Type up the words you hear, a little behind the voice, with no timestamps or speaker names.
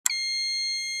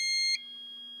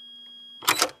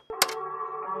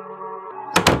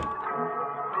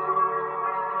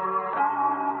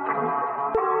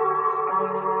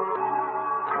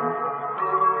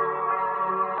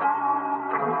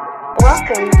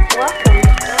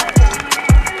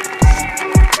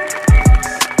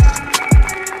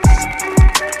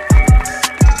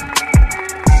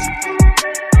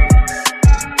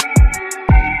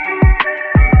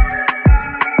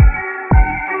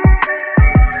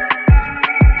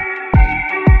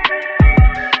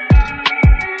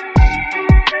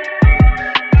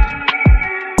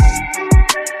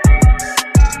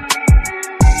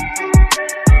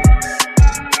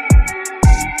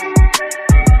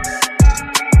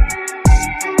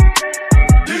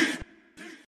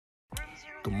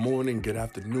Good morning, good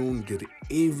afternoon, good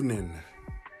evening.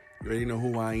 You already know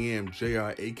who I am,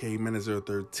 JR, aka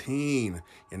Men013.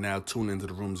 You're now tuned into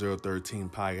the Room 013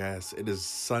 podcast. It is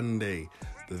Sunday,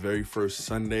 the very first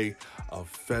Sunday of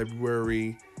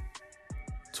February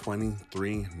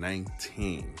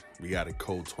 2319. We got a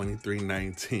code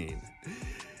 2319.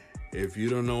 If you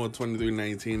don't know what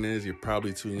 2319 is, you're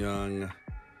probably too young.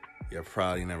 You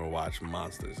probably never watched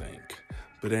Monsters, Inc.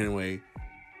 But anyway,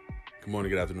 good morning,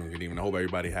 good afternoon, good evening. I hope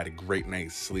everybody had a great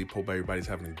night's sleep. Hope everybody's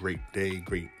having a great day,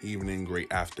 great evening,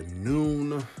 great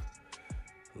afternoon.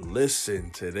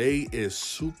 Listen, today is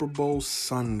Super Bowl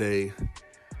Sunday.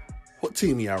 What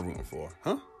team are y'all rooting for,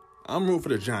 huh? I'm rooting for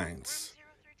the Giants.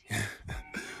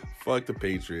 Fuck the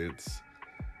Patriots.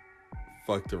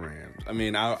 Fuck the Rams. I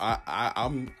mean, I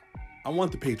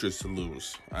want the Patriots to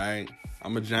lose, all right?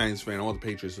 I'm a Giants fan. I want the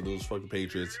Patriots to lose. Fuck the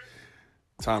Patriots.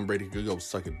 Tom Brady could go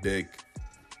suck a dick.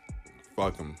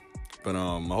 Fuck them. But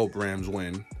I hope Rams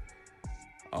win.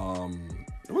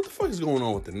 What the fuck is going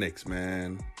on with the Knicks,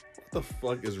 man? What the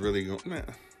fuck is really going on? Man.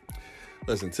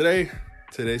 Listen, today,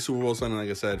 Super Bowl Sunday,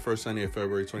 like I said, first Sunday of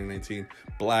February 2019,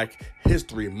 Black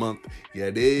History Month.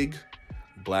 You dig?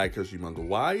 Black History Month.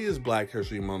 Why is Black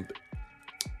History Month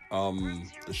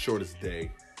the shortest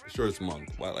day? The shortest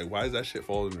month? Why is that shit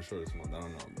fall in the shortest month? I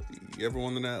don't know. But you ever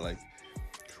wonder that? Like,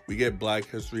 we get Black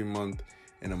History Month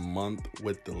in a month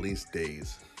with the least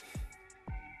days.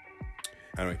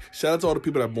 Anyway, shout out to all the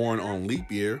people that are born on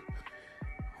leap year.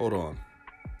 Hold on.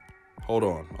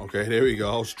 Okay, there we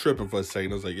go. I was tripping for a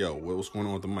second. I was like, yo, what's going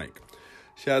on with the mic?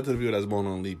 Shout out to the people that's born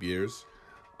on leap years.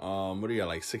 What do you got,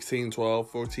 like 16, 12,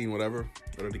 14, whatever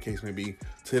the case may be.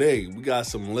 Today, we got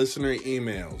some listener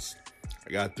emails. I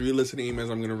got 3 listener emails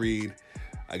I'm going to read.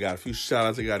 I got a few shout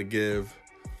outs I got to give.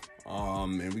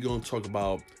 And we're going to talk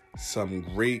about some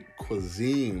great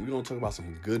cuisine. We're going to talk about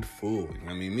some good food. You know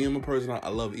what I mean? Me, I'm a person, I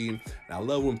love eating. And I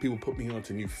love when people put me on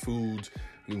to new foods,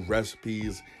 new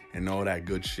recipes, and all that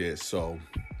good shit. So,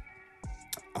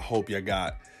 I hope y'all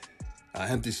got an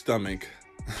empty stomach.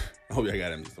 I hope y'all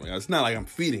got an empty stomach. It's not like I'm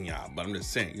feeding y'all, but I'm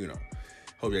just saying,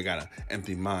 hope y'all got an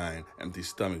empty mind, empty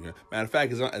stomach. Matter of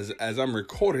fact, as I'm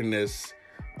recording this,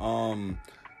 I'm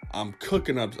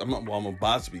cooking up. I'm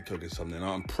about to be cooking something.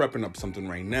 I'm prepping up something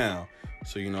right now.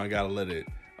 So, I got to let it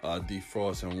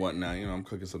defrost and whatnot. I'm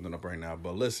cooking something up right now.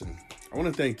 But listen, I want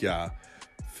to thank y'all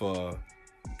for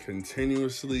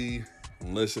continuously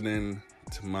listening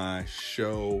to my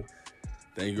show.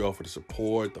 Thank you all for the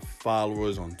support, the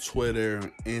followers on Twitter,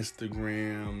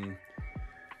 Instagram,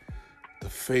 the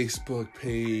Facebook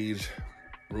page,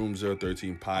 Room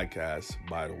 013 Podcast,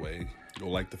 by the way. Go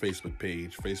like the Facebook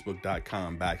page,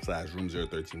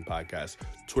 facebook.com/Room013 Podcast,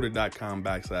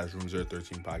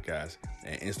 twitter.com/Room013 Podcast,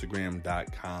 and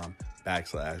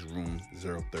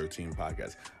instagram.com/Room013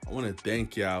 Podcast. I want to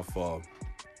thank y'all for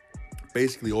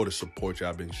basically all the support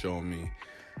y'all been showing me.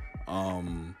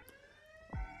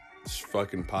 This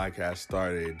fucking podcast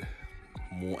started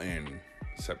more in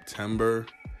September,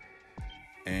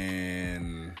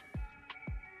 and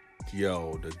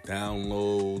yo, the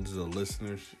downloads, the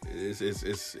listeners,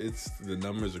 it's the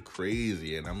numbers are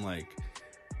crazy, and I'm like,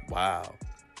 wow,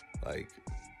 like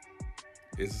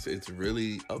it's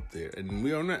really up there. And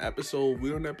we're on episode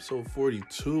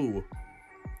 42.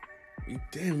 We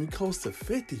close to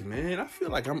 50, man. I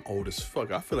feel like I'm old as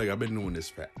fuck. I feel like I've been doing this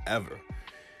forever.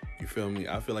 You feel me?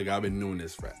 I feel like I've been doing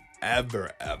this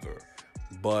forever.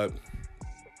 But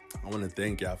I want to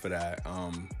thank y'all for that.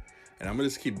 And I'm going to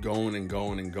just keep going and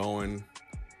going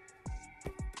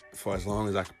for as long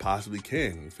as I possibly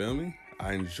can. You feel me?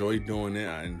 I enjoy doing it.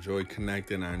 I enjoy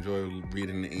connecting. I enjoy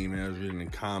reading the emails, reading the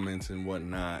comments and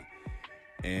whatnot.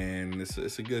 And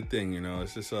it's a good thing,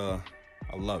 It's just, I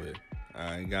love it.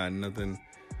 I ain't got nothing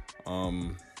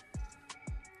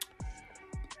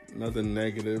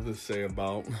negative to say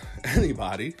about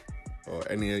anybody or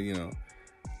any,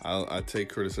 I take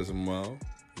criticism well.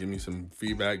 Give me some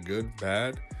feedback, good,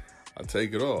 bad. I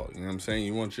take it all. You know what I'm saying?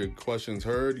 You want your questions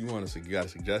heard? You got a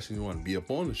suggestion? You want to be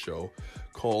up on the show?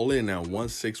 Call in at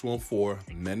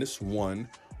 1614-MENACE1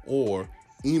 or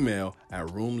email at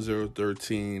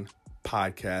room013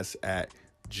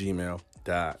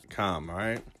 13podcast@gmail.com. All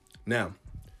right. Now,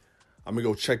 I'm going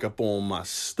to go check up on my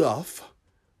stuff.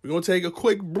 We're going to take a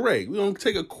quick break. We're going to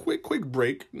take a quick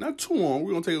break. Not too long.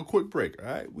 We're going to take a quick break. All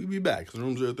right. We'll be back. It's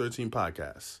Room 013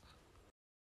 Podcast.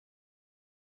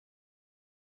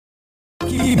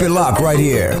 Keep it locked right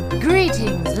here.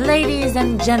 Greetings, ladies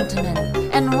and gentlemen,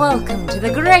 and welcome to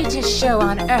the greatest show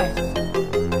on earth.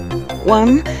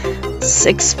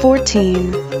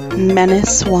 1614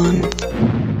 Menace 1.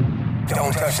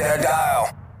 Don't touch that dial.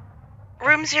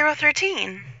 Room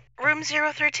 013. Room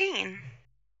 013.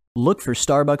 Look for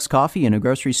Starbucks coffee in a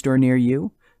grocery store near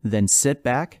you, then sit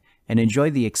back and enjoy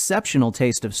the exceptional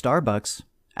taste of Starbucks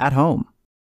at home.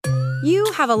 You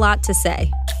have a lot to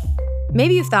say.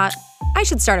 Maybe you've thought, I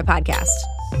should start a podcast.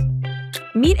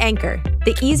 Meet Anchor,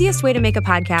 the easiest way to make a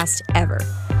podcast ever.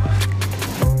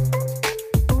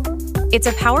 It's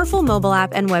a powerful mobile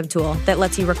app and web tool that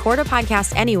lets you record a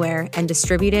podcast anywhere and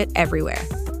distribute it everywhere.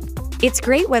 It's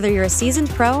great whether you're a seasoned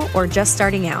pro or just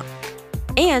starting out.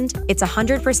 And it's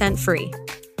 100% free.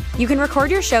 You can record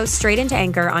your show straight into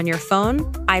Anchor on your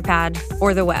phone, iPad,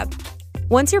 or the web.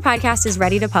 Once your podcast is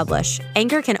ready to publish,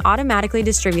 Anchor can automatically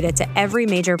distribute it to every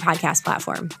major podcast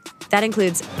platform. That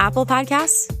includes Apple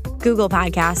Podcasts, Google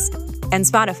Podcasts, and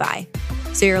Spotify,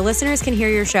 so your listeners can hear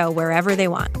your show wherever they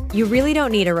want. You really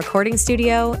don't need a recording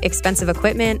studio, expensive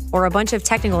equipment, or a bunch of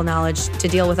technical knowledge to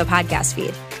deal with a podcast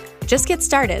feed. Just get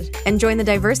started and join the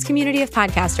diverse community of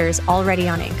podcasters already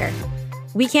on Anchor.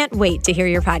 We can't wait to hear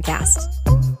your podcast.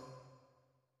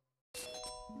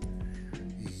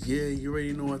 Yeah, you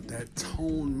already know what that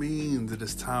tone means. It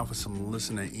is time for some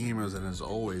listener emails. And as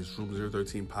always,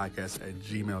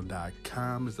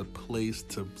 room013podcast@gmail.com is the place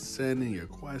to send in your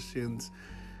questions,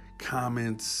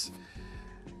 comments,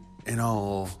 and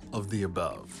all of the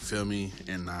above. Feel me?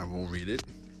 And I will read it,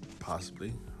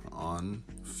 possibly, on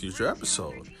future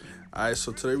episode. All right,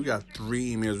 so today we got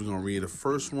 3 emails we're going to read. The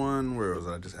first one, where was it?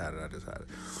 I just had it.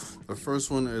 The first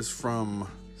one is from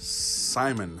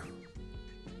Simon.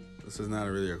 This is not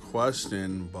really a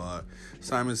question, but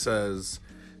Simon says,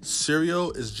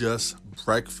 cereal is just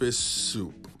breakfast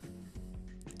soup.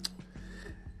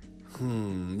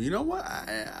 You know what?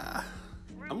 I'm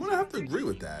going to have to agree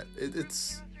with that.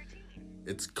 It's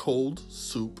cold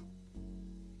soup.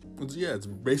 It's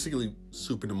basically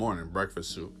soup in the morning,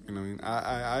 breakfast soup. You know what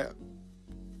I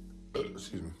mean?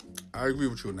 Excuse me. I agree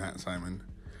with you on that, Simon.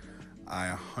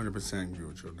 I 100% agree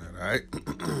with you on that, all right?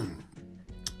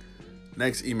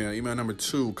 Next email. Email number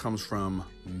 2 comes from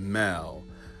Mel.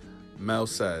 Mel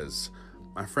says,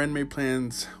 my friend made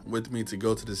plans with me to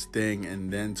go to this thing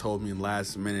and then told me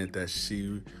last minute that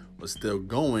she was still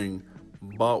going,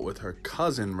 but with her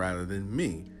cousin rather than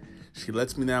me. She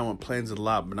lets me down with plans a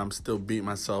lot, but I'm still beating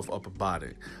myself up about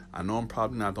it. I know I'm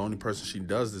probably not the only person she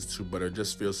does this to, but it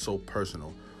just feels so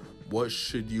personal. What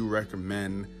should you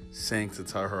recommend saying to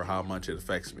tell her how much it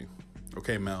affects me?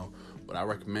 Okay, Mel, what I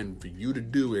recommend for you to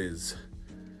do is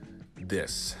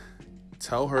this.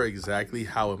 Tell her exactly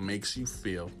how it makes you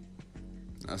feel.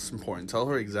 That's important. Tell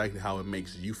her exactly how it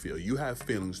makes you feel. You have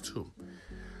feelings too.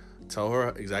 Tell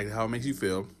her exactly how it makes you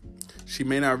feel. She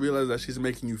may not realize that she's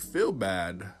making you feel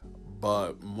bad,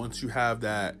 but once you have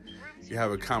that, you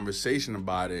have a conversation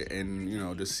about it, and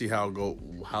just see how it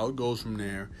goes from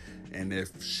there, and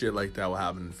if shit like that will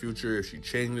happen in the future, if she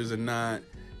changes or not.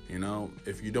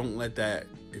 If you don't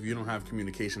have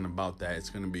communication about that,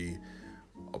 it's gonna be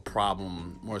a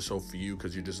problem more so for you,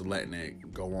 because you're just letting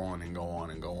it go on and go on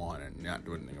and go on and not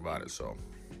do anything about it. So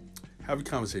have a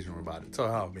conversation about it. Tell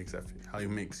her how it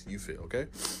makes you feel. Okay.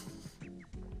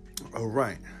 All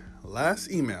right.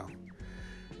 Last email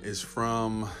is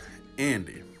from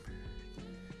Andy.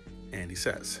 Andy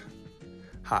says,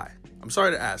 hi, I'm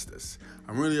sorry to ask this.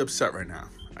 I'm really upset right now.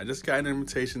 I just got an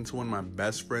invitation to one of my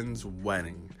best friend's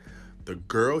wedding. The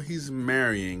girl he's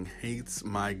marrying hates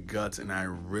my guts, and I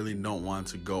really don't want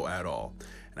to go at all.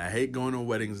 And I hate going to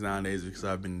weddings nowadays because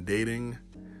I've been dating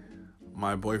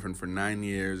my boyfriend for 9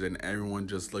 years, and everyone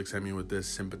just looks at me with this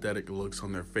sympathetic looks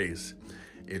on their face.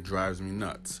 It drives me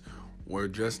nuts. We're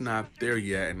just not there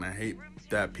yet, and I hate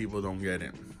that people don't get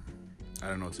it. I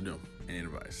don't know what to do. Any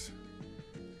advice?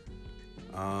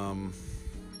 My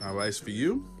advice for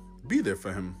you, be there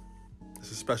for him.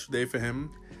 It's a special day for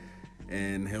him,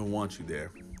 and he'll want you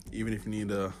there. Even if you need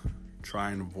to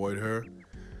try and avoid her,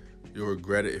 you'll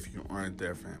regret it if you aren't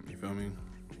there for him. You feel me?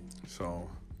 So,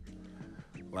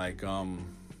 I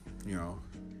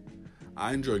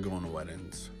enjoy going to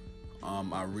weddings.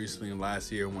 I recently,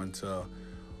 last year, went to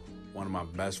one of my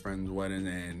best friend's wedding,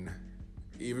 and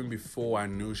even before I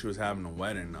knew she was having a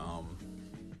wedding,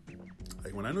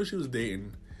 when I knew she was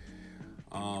dating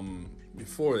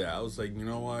Before that, I was like, you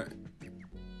know what?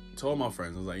 Told my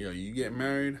friends, I was like, yo, you get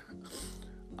married,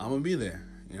 I'm gonna be there.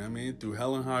 You know what I mean? Through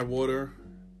hell and high water,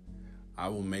 I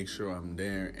will make sure I'm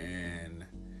there. And,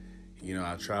 you know,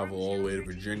 I traveled all the way to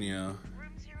Virginia,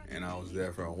 and I was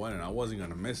there for a wedding. I wasn't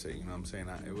gonna miss it. You know what I'm saying?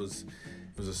 It was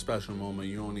a special moment.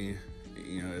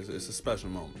 It's a special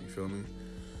moment. You feel me?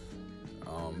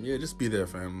 Yeah, just be there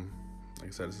for him. Like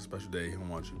I said, it's a special day. He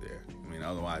wants you there. I mean,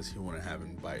 otherwise he wouldn't have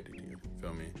invited you.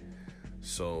 Feel me?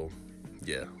 So,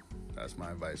 yeah, that's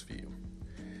my advice for you.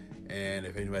 And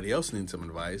if anybody else needs some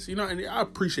advice, and I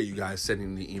appreciate you guys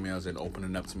sending the emails and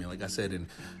opening up to me. Like I said in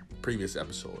previous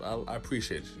episode, I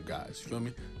appreciate you guys. You feel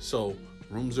me? So,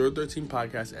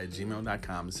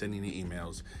 room013podcast@gmail.com. Sending the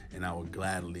emails, and I will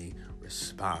gladly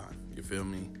respond. You feel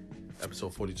me?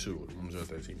 Episode 42 of Room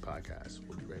 013 podcast.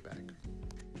 We'll be right back.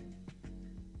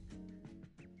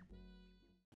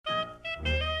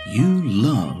 You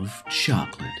love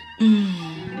chocolate.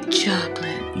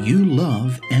 Chocolate. You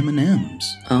love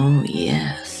M&Ms. Oh,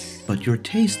 yes. But your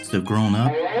tastes have grown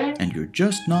up, and you're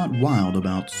just not wild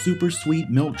about super sweet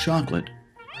milk chocolate,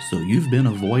 so you've been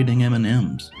avoiding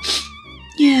M&Ms.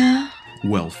 Yeah.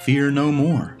 Well, fear no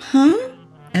more. Huh?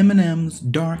 M&M's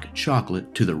Dark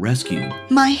Chocolate to the rescue.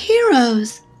 My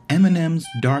heroes. M&M's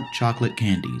Dark Chocolate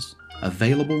Candies.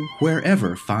 Available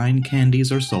wherever fine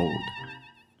candies are sold.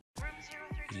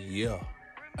 Yeah.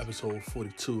 Episode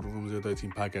 42 of the Room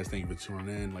 013 podcast. Thank you for tuning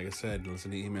in. Like I said,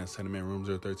 listen to the email, send them in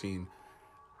room013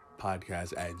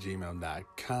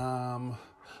 podcast@gmail.com.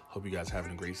 Hope you guys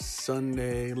having a great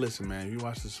Sunday. Listen, man, if you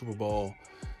watch the Super Bowl,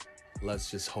 let's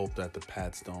just hope that the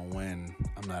Pats don't win.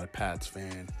 I'm not a Pats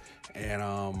fan. And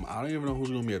I don't even know who's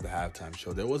going to be at the halftime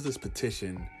show. There was this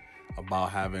petition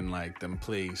about having them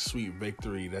play Sweet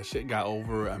Victory. That shit got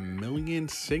over 1 million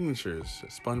signatures.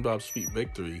 SpongeBob Sweet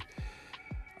Victory.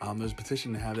 There's a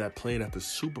petition to have that played at the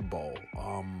Super Bowl.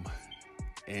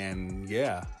 And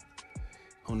yeah,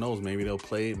 who knows? Maybe they'll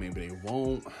play it, maybe they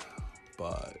won't.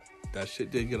 But that shit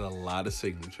did get a lot of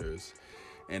signatures.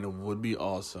 And it would be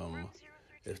awesome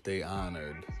if they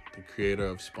honored the creator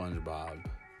of SpongeBob.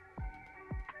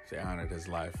 If they honored his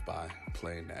life by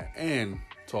playing that. And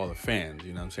to all the fans,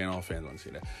 you know what I'm saying? All fans want to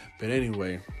see that. But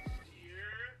anyway,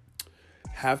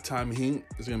 Halftime Heat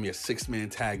is going to be a 6-man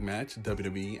tag match.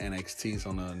 WWE NXT is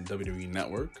on the WWE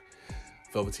Network.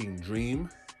 Velveteen Dream,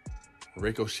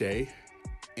 Ricochet,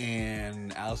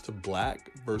 and Aleister Black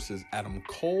versus Adam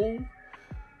Cole,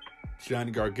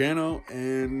 Johnny Gargano,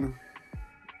 and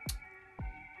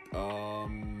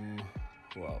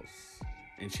who else?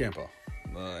 And Ciampa,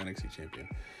 the NXT champion.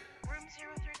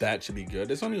 That should be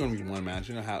good. It's only going to be one match.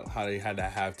 You know how they had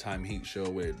that Halftime Heat show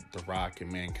with The Rock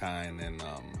and Mankind and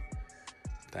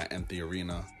that empty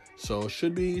arena. So it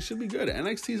should be good.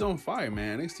 NXT's on fire,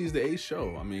 man. NXT's the A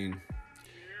show. I mean,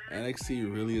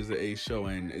 NXT really is the A show,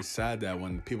 and it's sad that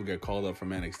when people get called up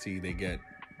from NXT, they get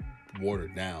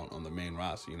watered down on the main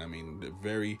roster. You know what I mean?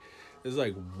 There's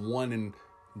like 1 in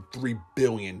 3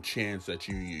 billion chance that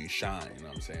you shine. You know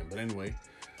what I'm saying? But anyway,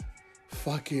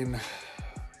 fucking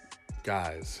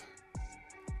guys,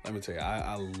 let me tell you,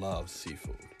 I love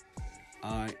seafood.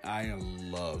 I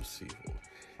love seafood.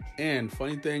 And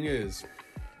funny thing is,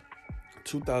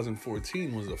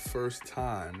 2014 was the first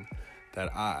time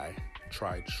that I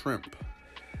tried shrimp.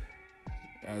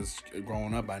 As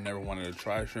growing up, I never wanted to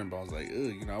try shrimp. I was like,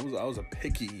 ugh, I was a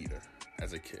picky eater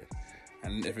as a kid.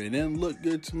 And if it didn't look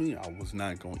good to me, I was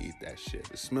not going to eat that shit.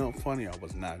 If it smelled funny, I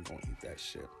was not going to eat that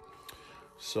shit.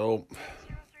 So,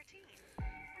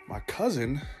 my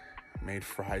cousin made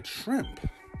fried shrimp.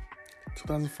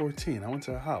 2014, I went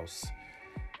to her house.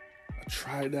 I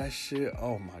tried that shit.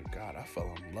 Oh my God, I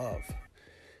fell in love.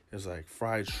 It was like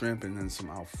fried shrimp and then some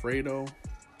Alfredo.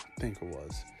 I think it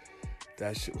was.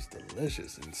 That shit was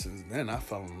delicious. And since then, I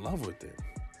fell in love with it.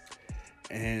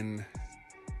 And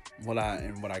what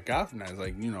I got from that is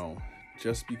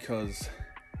just because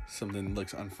something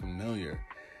looks unfamiliar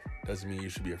doesn't mean you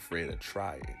should be afraid to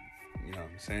try it. You know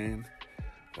what I'm saying?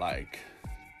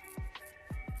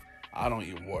 I don't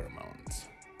eat watermelons.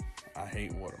 I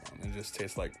hate watermelon. It just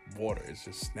tastes like water. It's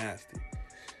just nasty.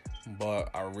 But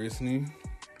I recently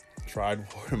tried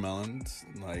watermelons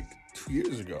 2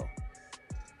 years ago.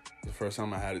 The first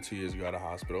time I had it 2 years ago at a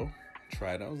hospital. I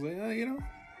tried it. I was like,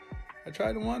 I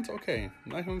tried it once. Okay,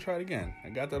 I'm not going to try it again. I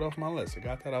got that off my list. I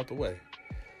got that out the way.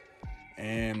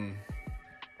 And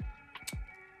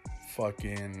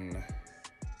fucking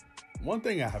one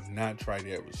thing I have not tried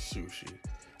yet was sushi.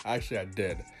 Actually, I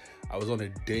did. I was on a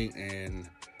date and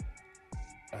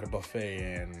at a buffet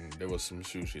and there was some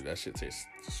sushi. That shit tastes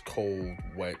just cold,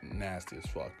 wet, nasty as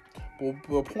fuck. But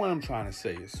the point I'm trying to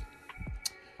say is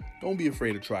don't be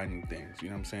afraid to try new things. You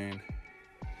know what I'm saying?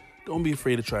 Don't be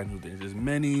afraid to try new things. There's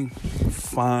many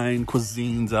fine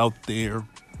cuisines out there.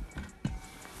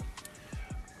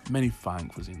 Many fine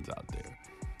cuisines out there.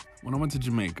 When I went to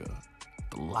Jamaica,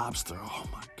 the lobster, oh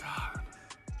my God.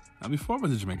 Now, before I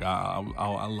went to Jamaica,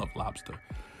 I love lobster.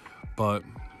 But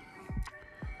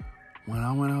when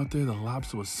I went out there, the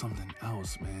lobster was something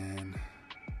else, man.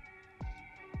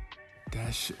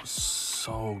 That shit was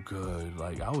so good.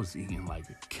 Like, I was eating like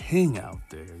a king out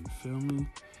there. You feel me?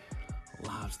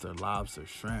 Lobster,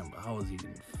 shrimp. I was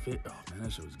eating fit. Oh, man,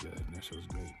 that shit was good. That shit was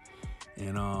great.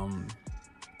 And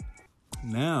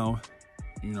now,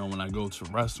 you know, when I go to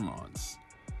restaurants,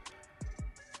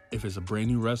 if it's a brand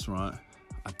new restaurant,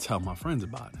 I tell my friends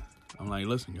about it. I'm like,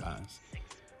 listen, guys,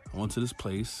 I went to this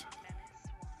place.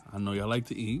 I know y'all like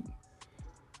to eat.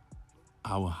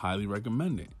 I would highly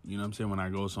recommend it. You know what I'm saying? When I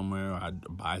go somewhere, I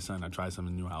buy something, I try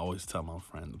something new, I always tell my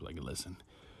friends, like, listen,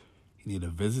 you need to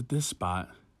visit this spot.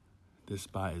 This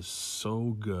spot is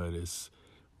so good. It's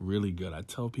really good. I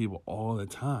tell people all the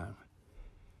time.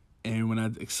 And when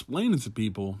I explain it to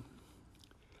people,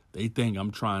 they think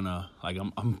I'm trying to, like,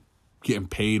 I'm getting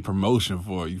paid promotion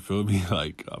for it. You feel me?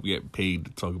 Like, I'm getting paid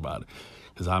to talk about it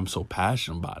because I'm so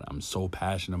passionate about it. I'm so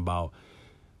passionate about,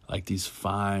 like, these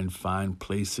fine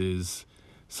places.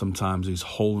 Sometimes these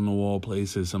hole-in-the-wall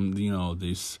places.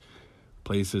 These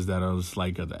places that are just,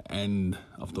 like, at the end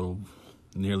of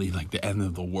nearly, like, the end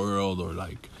of the world, or,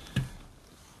 like,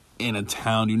 in a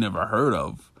town you never heard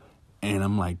of. And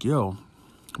I'm like, yo,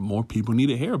 more people need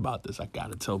to hear about this. I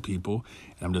gotta tell people,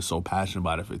 and I'm just so passionate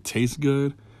about it. If it tastes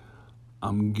good,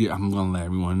 I'm gonna let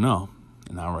everyone know,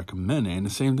 and I recommend it. And the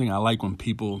same thing, I like when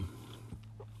people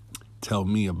tell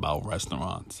me about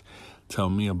restaurants, tell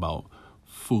me about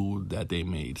food that they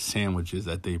made, sandwiches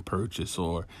that they purchased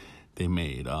or they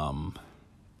made.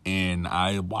 And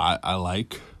I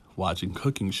like watching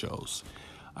cooking shows.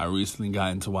 I recently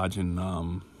got into watching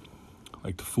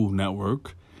like the Food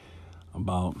Network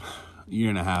about a year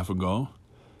and a half ago.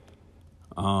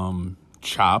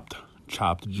 Chopped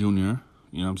Junior.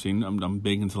 You know what I'm saying? I'm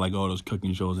big into, like, all those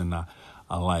cooking shows, and I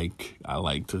like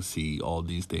to see all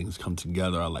these things come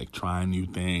together. I like trying new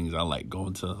things. I like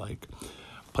going to, like,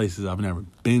 places I've never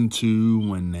been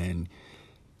to, and then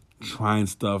trying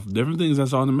stuff, different things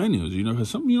that's on the menus. You know,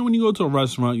 because when you go to a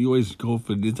restaurant, you always go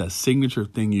for it's that signature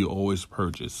thing you always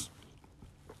purchase.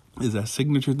 It's that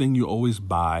signature thing you always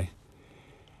buy.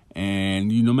 And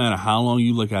no matter how long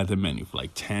you look at the menu, for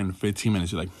like 10, 15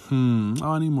 minutes, you're like,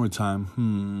 I need more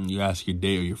time. You ask your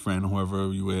date or your friend,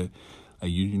 whoever you with,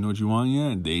 like, you know what you want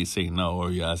yet? And they say no, or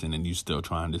yes, and then you still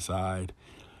try and decide.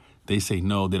 They say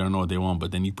no, they don't know what they want,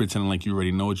 but then you pretend like you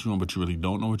already know what you want, but you really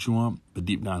don't know what you want. But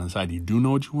deep down inside, you do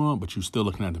know what you want, but you're still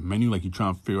looking at the menu like you're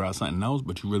trying to figure out something else,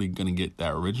 but you're really going to get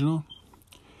that original.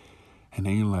 And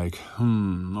then you're like,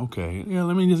 okay, yeah,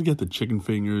 let me just get the chicken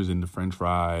fingers and the french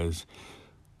fries.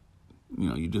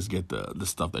 You just get the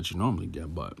stuff that you normally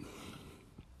get, but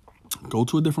go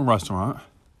to a different restaurant,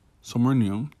 somewhere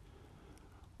new,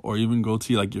 or even go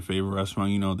to, like, your favorite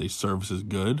restaurant, they service is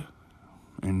good,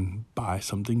 and buy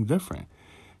something different.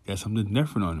 Get something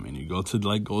different on the menu. Go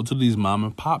to these mom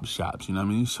and pop shops, you know what I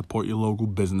mean? Support your local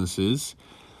businesses.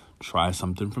 Try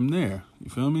something from there. You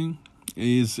feel me?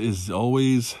 Is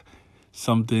always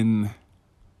something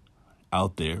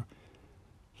out there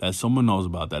that someone knows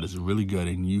about that is really good,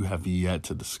 and you have yet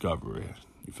to discover it.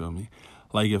 You feel me?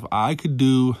 Like, if I could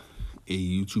do a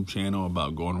YouTube channel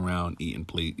about going around eating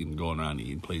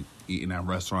at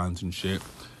restaurants and shit,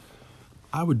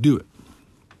 I would do it.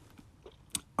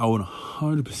 I would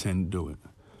 100% do it.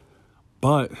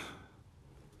 But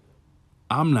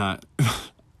I'm not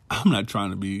trying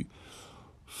to be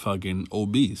fucking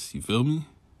obese. You feel me?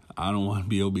 I don't want to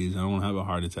be obese. I don't want to have a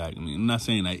heart attack. I mean, I'm not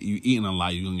saying that you eating a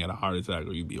lot, you're going to get a heart attack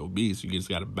or you be obese. You just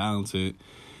got to balance it.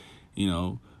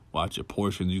 Watch your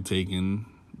portions you taking,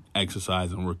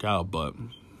 exercise and work out. But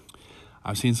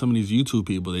I've seen some of these YouTube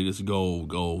people, they just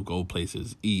go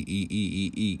places,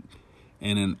 eat.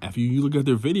 And then after you look at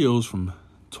their videos from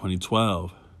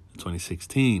 2012 to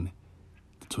 2016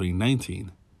 to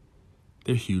 2019,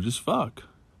 they're huge as fuck.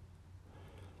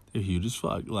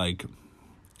 Like,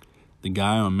 the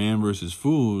guy on Man vs.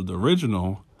 Food, the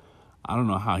original, I don't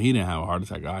know how he didn't have a heart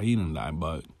attack, how he didn't die,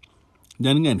 but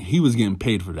then again, he was getting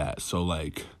paid for that. So,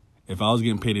 like, if I was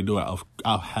getting paid to do it,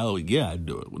 hell yeah, I'd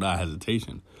do it without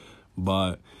hesitation.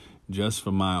 But just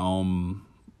for my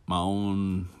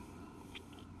own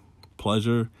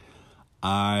pleasure,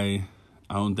 I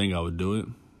don't think I would do it.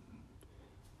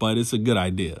 But it's a good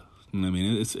idea. You know what I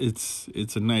mean?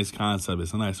 It's a nice concept.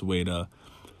 It's a nice way to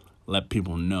let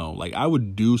people know. Like, I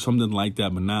would do something like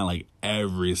that, but not like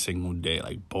every single day.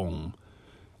 Like, boom,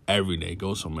 every day,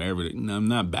 go somewhere every day. No, I'm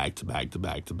not back to back.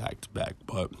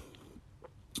 But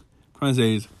trying to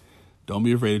say is, don't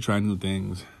be afraid to try new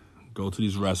things. Go to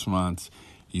these restaurants.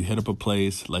 You hit up a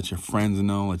place, let your friends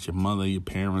know, let your mother, your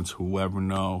parents, whoever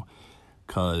know,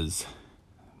 because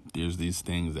there's these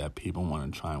things that people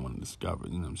want to try and want to discover.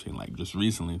 You know what I'm saying? Like, just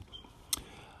recently,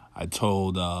 I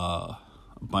told a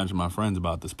bunch of my friends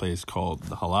about this place called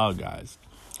the Halal Guys.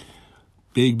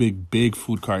 Big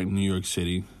food cart in New York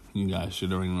City. You guys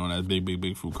should already know that.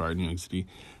 Big food cart in New York City.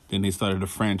 Then they started a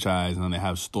franchise, and they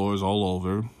have stores all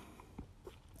over.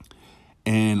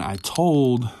 And I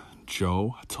told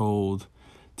Joe,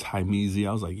 Timezi,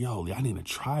 I was like, yo, I need to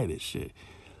try this shit.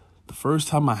 The first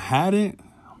time I had it,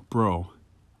 bro,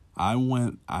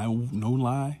 no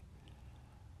lie,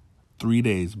 3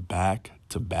 days back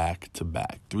to back.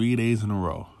 3 days in a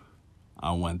row,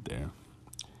 I went there.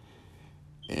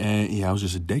 And yeah, I was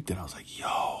just addicted. I was like, yo,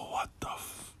 what the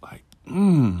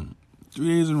 3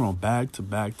 days in a row, back to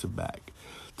back.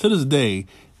 To this day,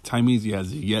 Timezi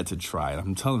has yet to try it.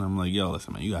 I'm telling him, like, yo,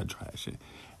 listen, man, you gotta try that shit.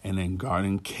 And then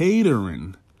Garden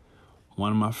Catering,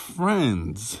 one of my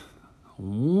friends,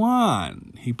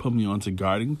 Juan, he put me onto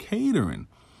Garden Catering.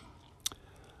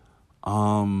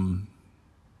 And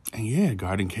yeah,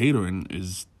 Garden Catering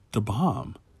is the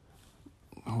bomb.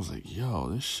 I was like, yo,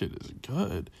 this shit is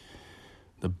good.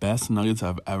 The best nuggets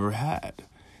I've ever had.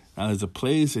 Now, there's a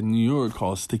place in New York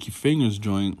called Sticky Fingers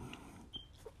Joint.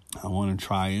 I want to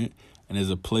try it. And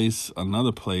there's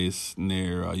another place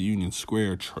near Union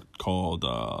Square called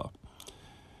the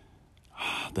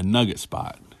Nugget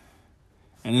Spot.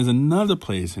 And there's another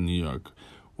place in New York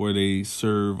where they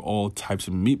serve all types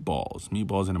of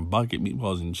meatballs in a bucket,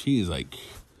 meatballs and cheese. Like,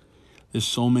 there's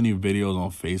so many videos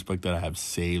on Facebook that I have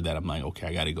saved that I'm like, okay,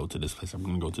 I got to go to this place. I'm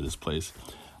going to go to this place.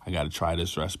 I got to try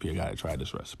this recipe. You know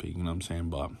what I'm saying?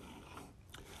 But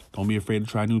don't be afraid to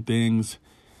try new things.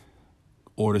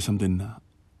 Order something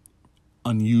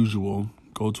unusual.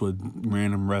 Go to a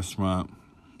random restaurant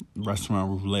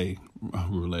roulette.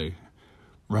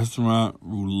 Restaurant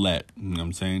roulette. You know what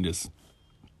I'm saying? Just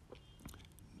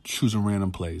choose a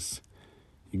random place.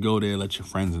 You go there, let your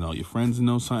friends know. Your friends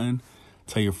know something,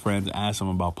 tell your friends, ask them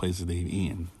about places they've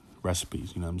eaten,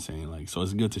 recipes, you know what I'm saying? Like, so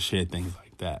it's good to share things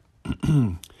like that.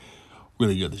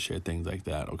 Really good to share things like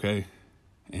that, okay?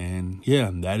 And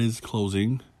yeah, that is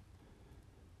closing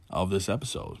of this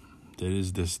episode. That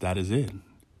is it.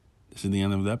 This is the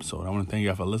end of the episode. I want to thank you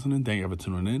guys for listening. Thank you guys for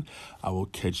tuning in. I will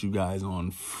catch you guys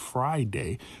on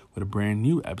Friday with a brand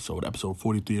new episode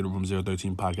 43 of the Room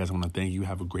 013 podcast. I want to thank you.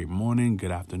 Have a great morning,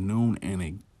 good afternoon, and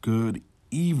a good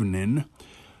evening.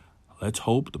 Let's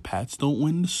hope the Pats don't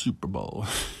win the Super Bowl.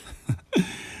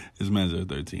 It's Man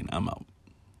 013. I'm out.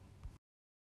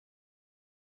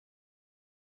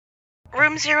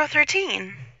 Room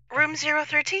 013. Room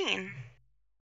 013.